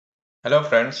Hello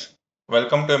friends,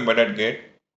 welcome to Embedded Gate.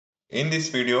 In this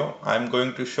video, I am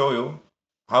going to show you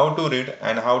how to read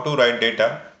and how to write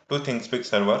data to ThingSpeak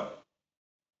Server.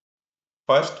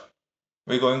 First,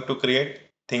 we are going to create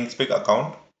ThingSpeak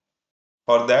account.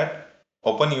 For that,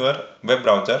 open your web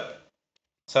browser,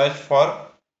 search for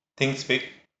ThingSpeak,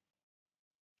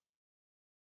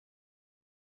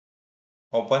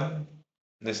 open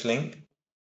this link,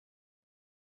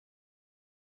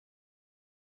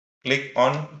 click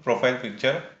on profile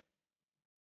picture.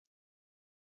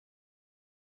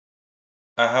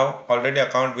 I have already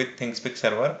account with ThingSpeak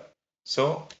Server,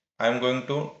 so I am going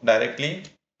to directly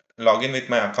log in with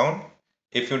my account.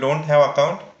 If you don't have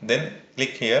account, then click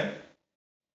here.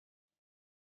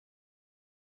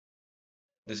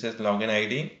 This is login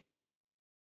ID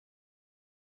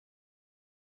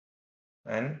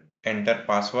and enter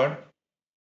password.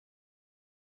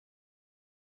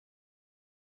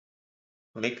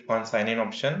 Click on sign in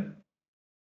option.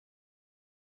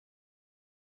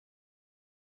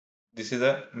 This is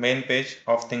the main page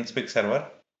of ThingSpeak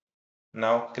server.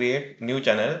 Now create new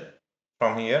channel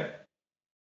from here.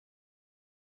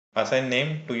 Assign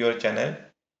name to your channel.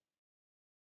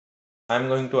 I am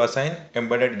going to assign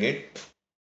embedded gate.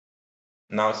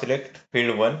 Now select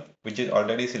field 1 which is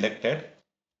already selected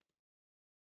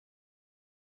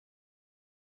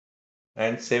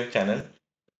and save channel.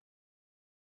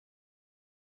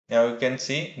 Now you can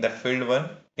see the field 1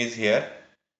 is here.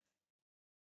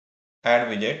 Add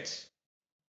widgets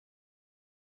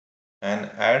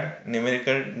and add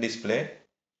numerical display.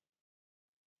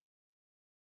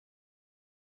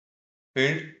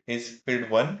 Field is field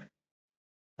 1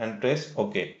 and press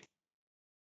OK.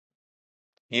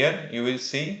 Here you will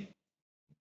see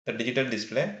the digital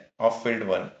display of field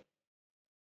 1.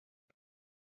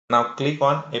 Now click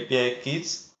on API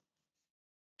keys.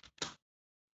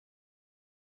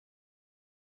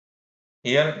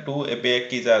 Here two API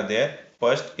keys are there.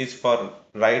 First is for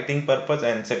writing purpose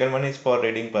and second one is for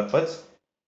reading purpose.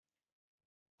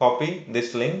 Copy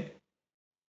this link.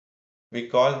 We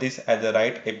call this as a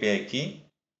write API key.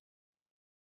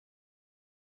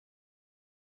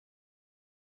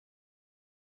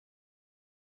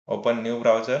 Open new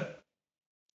browser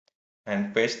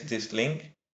and paste this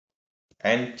link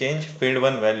and change field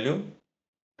 1 value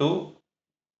to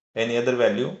any other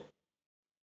value.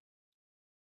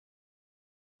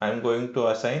 I am going to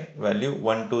assign value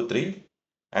 123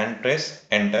 and press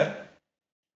enter.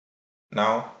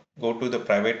 Now go to the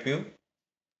private view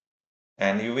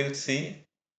and you will see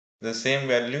the same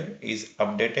value is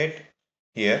updated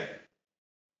here.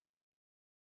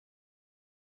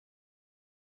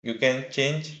 You can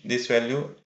change this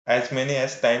value as many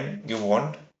as time you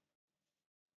want.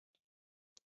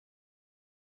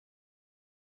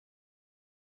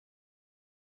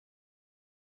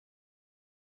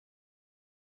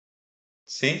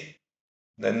 See,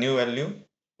 the new value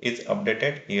is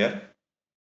updated here.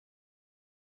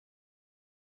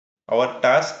 Our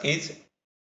task is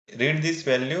read this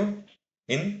value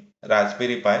in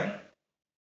Raspberry Pi.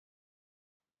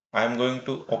 I am going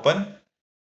to open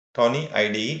Tony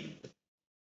IDE.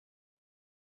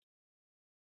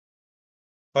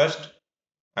 First,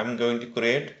 I am going to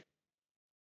create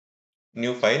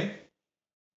new file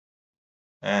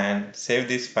and save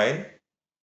this file.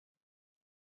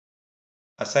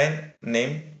 Assign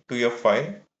name to your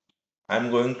file. I am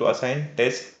going to assign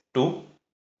test2.py.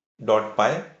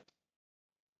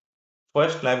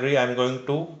 First library I am going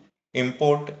to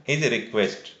import is a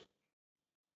request.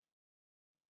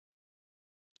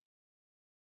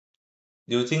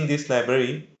 Using this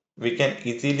library, we can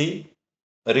easily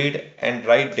read and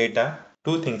write data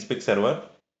to ThingSpeak server.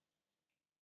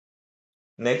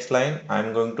 Next line, I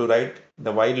am going to write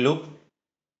the while loop.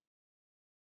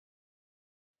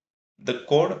 The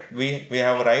code we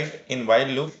have write in while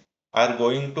loop are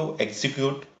going to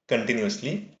execute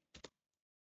continuously.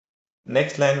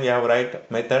 Next line, we have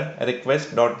write method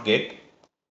request.get.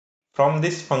 From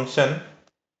this function,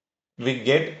 we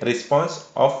get response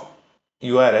of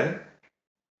URL.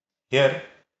 Here,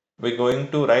 we're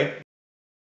going to write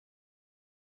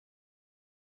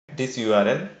this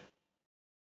URL,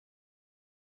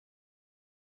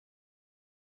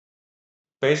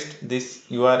 paste this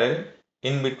URL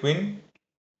in between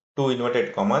two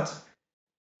inverted commas.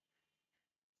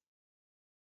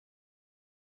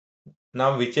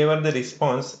 Now whichever the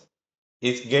response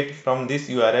is get from this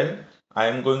URL, I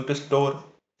am going to store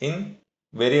in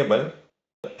variable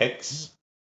x.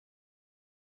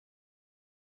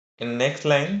 In next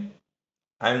line,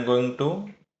 I am going to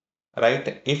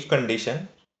write if condition.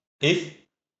 If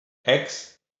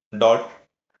x dot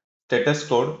status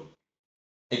code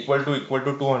equal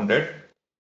to 200,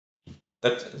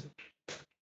 That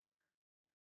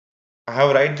I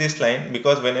have write this line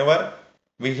because whenever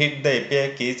we hit the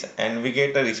API keys and we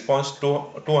get a response to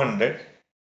 200,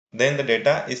 then the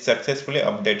data is successfully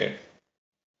updated.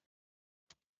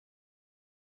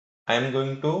 I am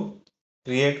going to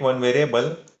create one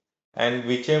variable, and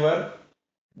whichever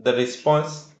the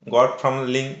response got from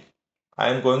the link, I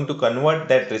am going to convert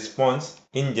that response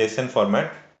in JSON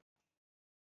format.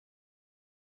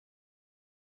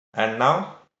 And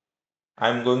now I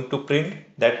am going to print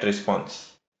that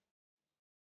response.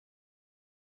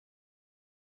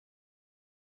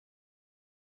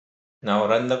 Now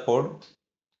run the code.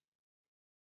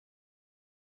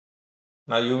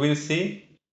 Now you will see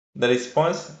the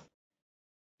response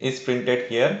is printed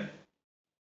here.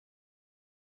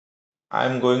 I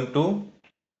am going to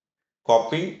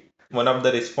copy one of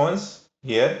the response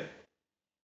here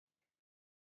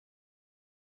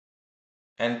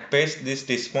and paste this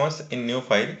response in new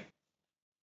file.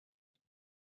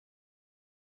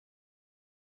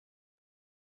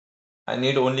 I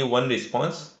need only one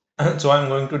response, so I'm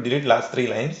going to delete last three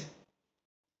lines.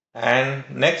 And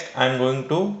next I'm going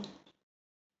to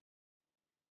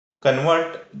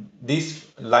convert this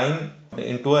line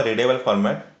into a readable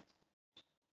format.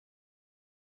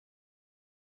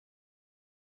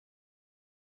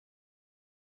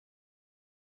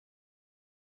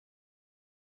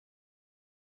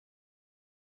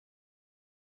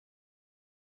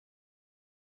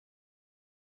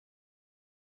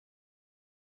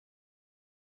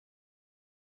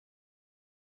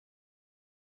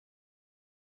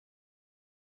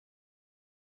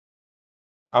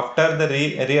 After the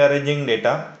rearranging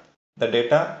data, the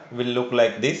data will look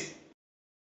like this.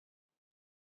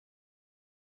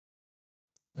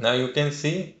 Now you can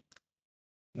see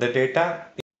the data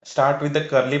start with the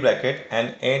curly bracket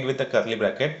and end with the curly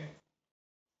bracket.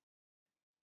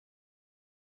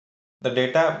 The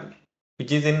data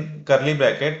which is in curly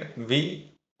bracket,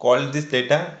 we call this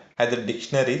data as the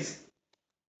dictionaries.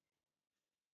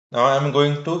 Now I am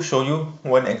going to show you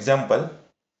one example.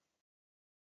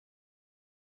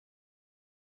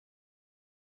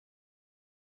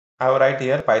 I have write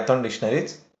here Python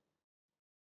dictionaries.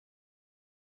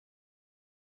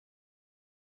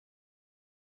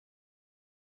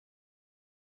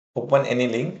 Open any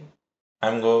link.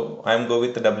 I'm go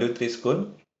with the W3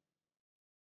 school.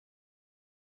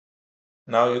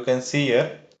 Now you can see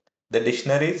here the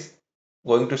dictionary is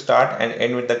going to start and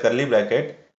end with the curly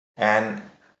bracket, and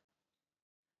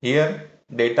here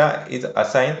data is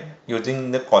assigned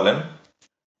using the column.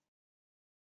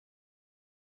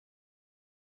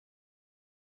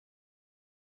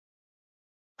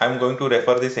 I'm going to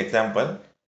refer this example.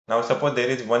 Now suppose there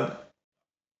is one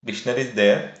dictionary is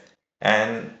there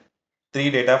and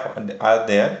three data are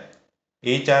there.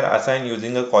 Each are assigned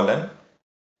using a column.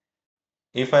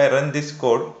 If I run this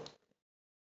code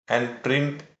and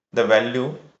print the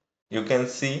value, you can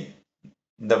see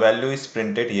the value is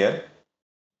printed here.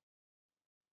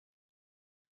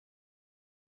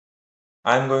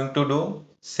 I'm going to do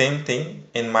same thing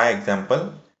in my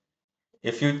example.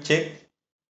 If you check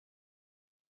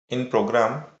in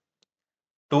program,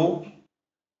 two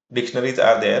dictionaries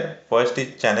are there. First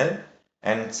is channel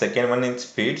and second one is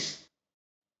feeds.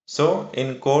 So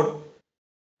in code,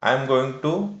 I'm going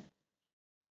to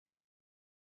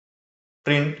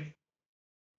print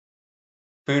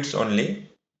feeds only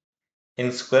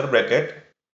in square bracket.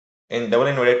 In double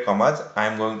inverted commas,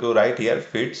 I'm going to write here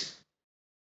feeds.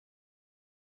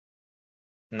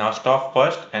 Now stop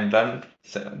first and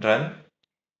run,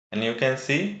 and you can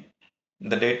see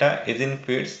the data is in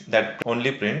feeds that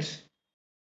only prints.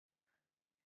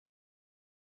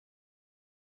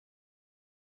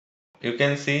 You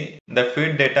can see the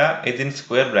feed data is in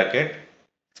square bracket.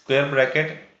 Square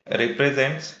bracket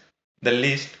represents the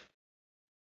list.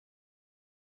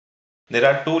 There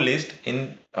are two lists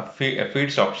in a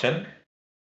feeds option,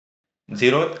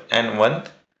 0th and 1th.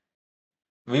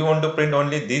 We want to print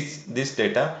only this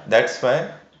data. That's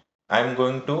why I'm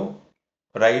going to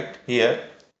write here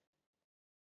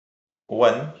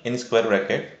 1 in square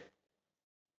bracket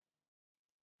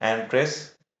and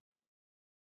press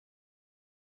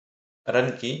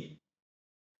run key.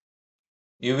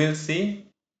 You will see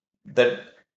that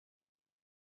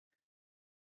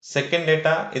second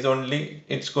data is only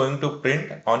it's going to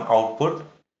print on output.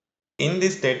 In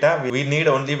this data we need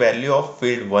only value of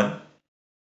field 1.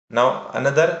 Now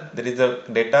another, there is a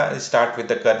data start with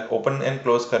the open and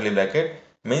close curly bracket,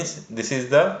 means this is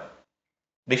the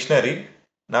dictionary.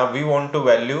 Now we want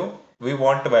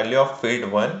value of field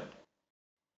 1.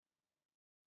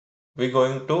 We're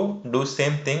going to do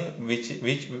same thing which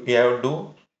we have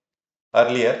do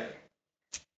earlier.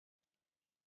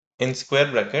 in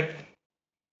square bracket,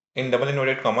 in double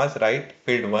inverted commas, write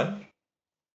field 1.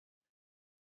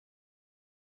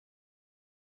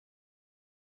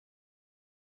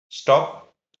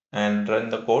 Stop and run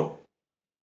the code.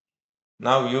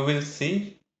 Now you will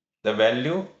see the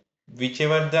value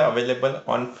whichever the available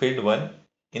on field 1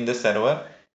 in the server.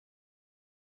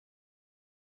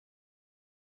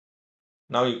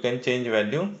 Now you can change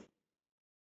value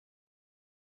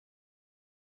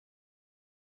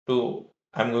to,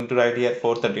 I'm going to write here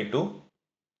 432,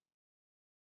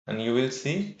 and you will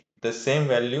see the same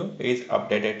value is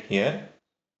updated here.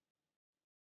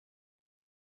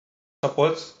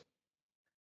 Suppose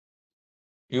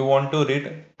you want to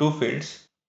read two fields.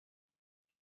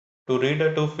 To read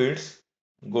the two fields,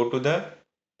 go to the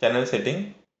channel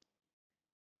setting.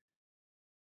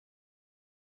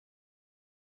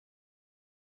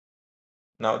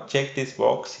 Now check this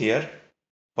box here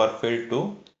for field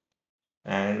 2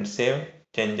 and save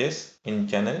changes in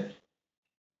channel.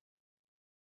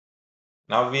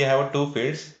 Now we have two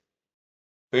fields,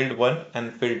 field 1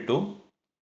 and field 2.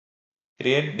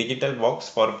 Create digital box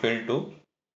for field 2.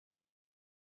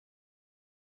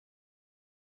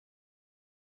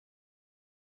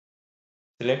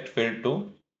 Select field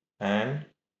 2 and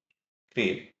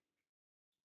create.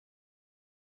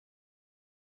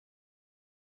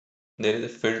 There is a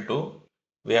field 2.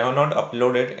 We have not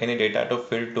uploaded any data to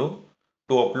field 2.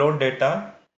 To upload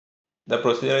data, the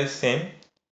procedure is same.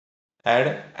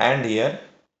 Add and here,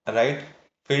 write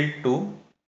field 2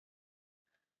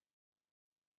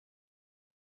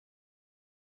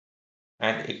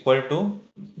 and equal to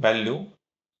value.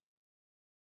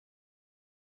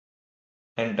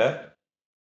 Enter.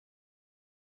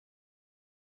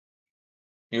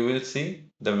 You will see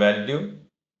the value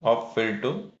of field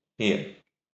 2 here.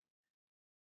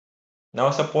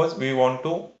 Now suppose we want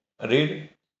to read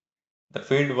the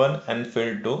field 1 and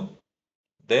field 2.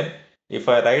 Then if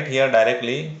I write here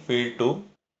directly field 2,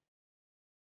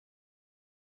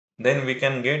 then we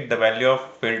can get the value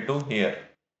of field 2 here.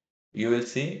 You will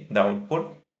see the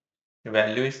output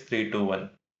value is 321.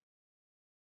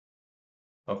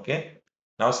 Okay.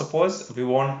 Now suppose we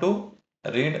want to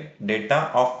read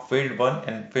data of field 1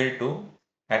 and field 2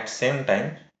 at same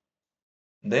time,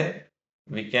 then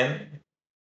we can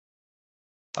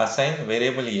assign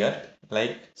variable here.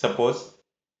 Like suppose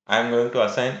I am going to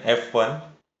assign f1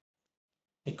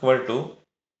 equal to,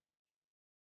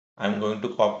 I am going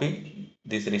to copy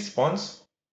this response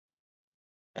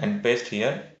and paste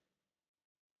here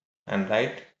and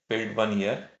write field 1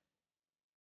 here.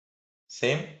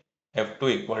 Same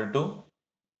f2 equal to,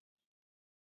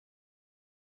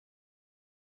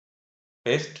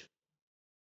 paste.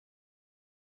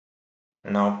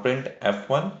 Now print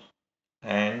f1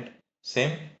 and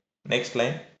same next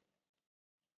line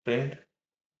print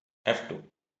f2.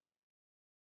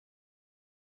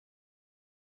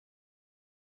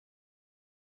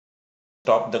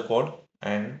 Stop the code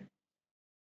and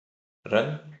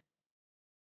run.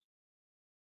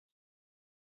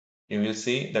 You will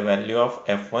see the value of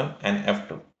f1 and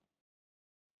f2.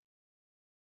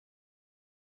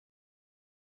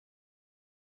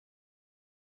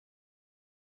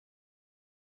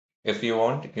 If you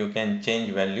want, you can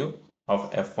change value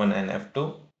of f1 and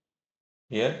f2.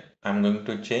 Here I'm going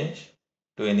to change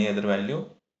to any other value.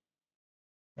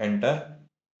 Enter,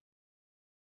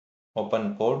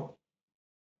 open code,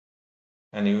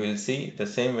 and you will see the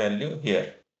same value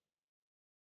here.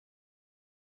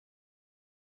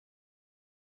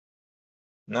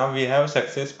 Now we have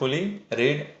successfully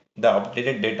read the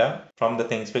updated data from the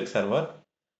ThingSpeak server.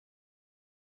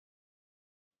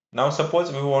 Now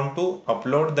suppose we want to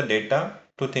upload the data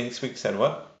to ThingSpeak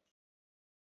server.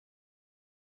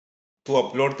 To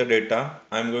upload the data,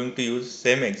 I am going to use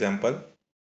same example.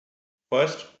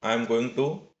 First, I am going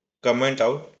to comment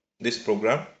out this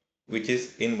program which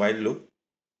is in while loop.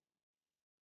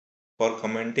 For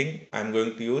commenting, I am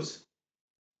going to use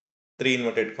three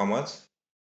inverted commas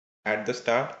at the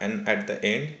start and at the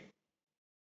end.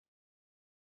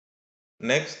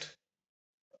 Next,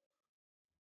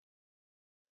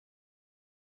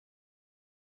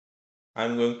 I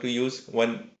am going to use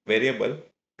one variable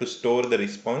to store the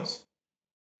response.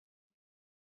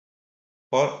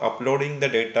 For uploading the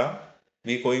data,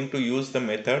 we are going to use the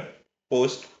method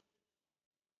post,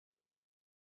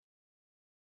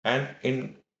 and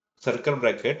in circle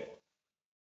bracket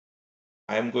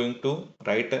I am going to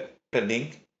write a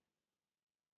link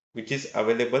which is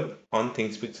available on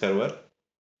ThingSpeak server.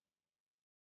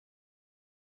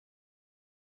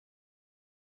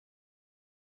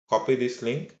 Copy this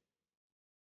link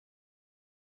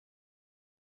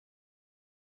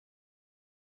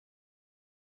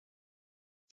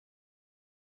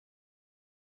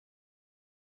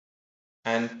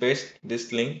and paste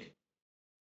this link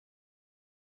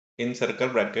in circle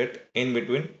bracket in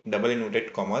between double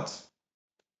inverted commas.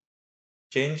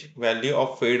 Change value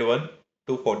of field 1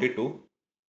 to 42.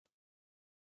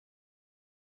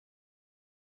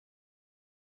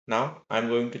 Now I am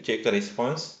going to check the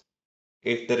response.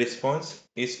 If the response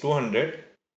is 200,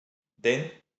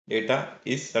 then data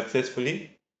is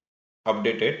successfully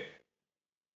updated.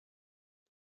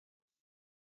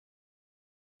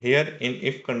 Here in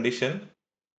if condition,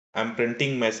 I am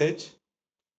printing message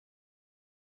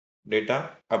data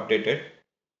updated.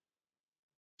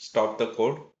 Stop the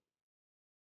code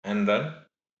and run.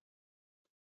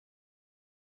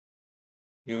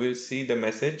 You will see the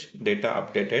message data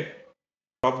updated.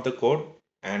 Stop the code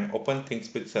and open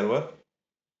ThingSpeak Server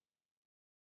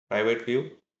private view.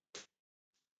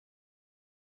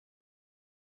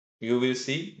 You will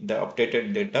see the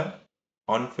updated data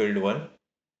on field 1.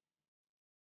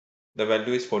 The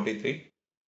value is 43.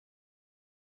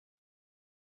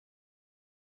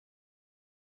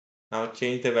 Now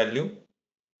change the value.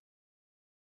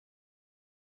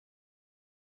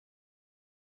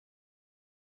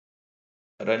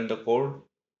 Run the code.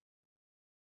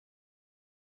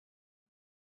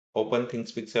 Open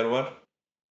ThingSpeak Server.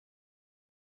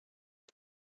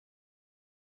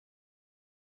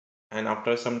 And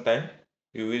after some time,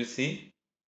 you will see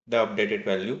the updated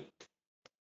value.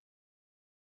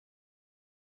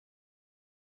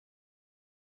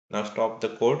 Now stop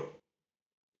the code.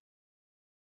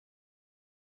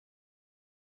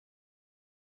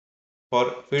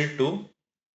 For field 2,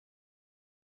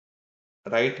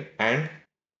 write and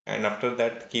after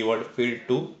that keyword field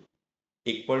 2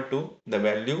 equal to the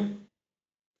value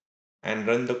and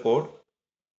run the code.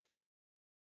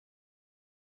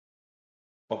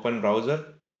 Open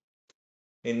browser.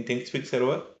 In ThingSpeak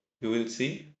Server, you will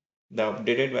see the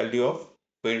updated value of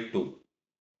field 2.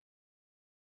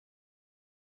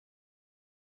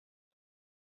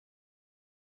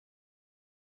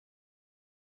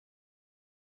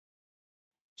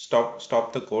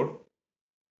 Stop the code.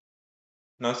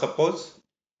 Now suppose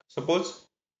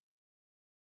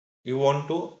you want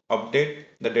to update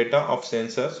the data of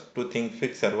sensors to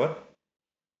ThingSpeak Server.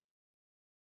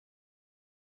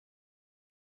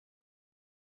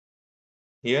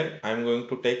 Here I am going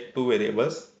to take two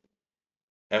variables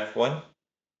f1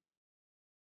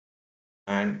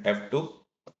 and f2.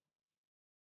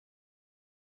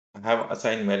 I have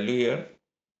assigned value here.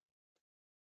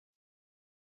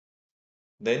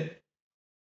 Then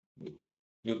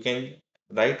you can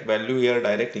write value here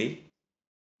directly.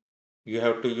 You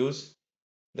have to use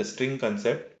the string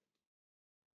concept.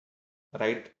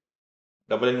 Write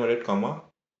double inverted comma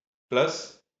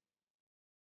plus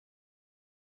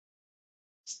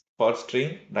for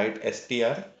string write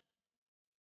str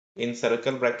in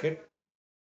circle bracket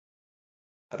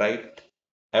write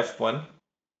f1,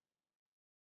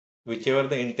 whichever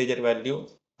the integer value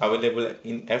available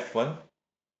in f1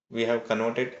 we have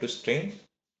converted to string,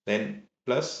 then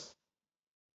plus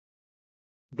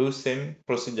do same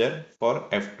procedure for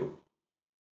f2.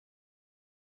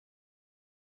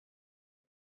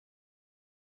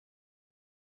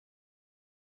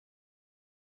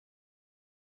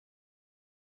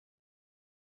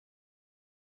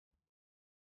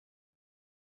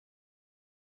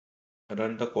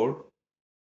 Run the code.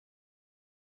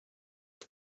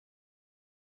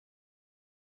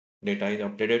 Data is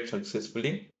updated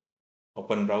successfully.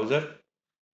 Open browser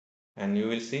and you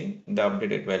will see the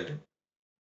updated value.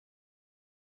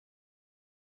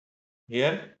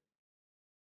 Here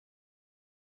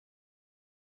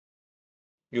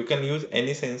you can use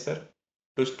any sensor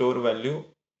to store value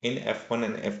in f1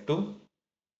 and f2.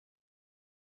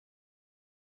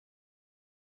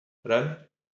 Run,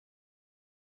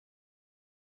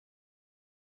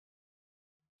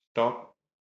 stop,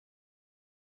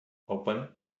 open.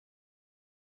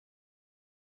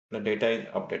 The data is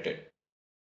updated.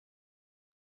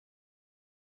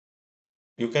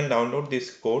 You can download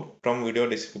this code from video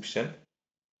description.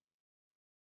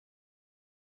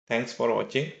 Thanks for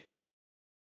watching.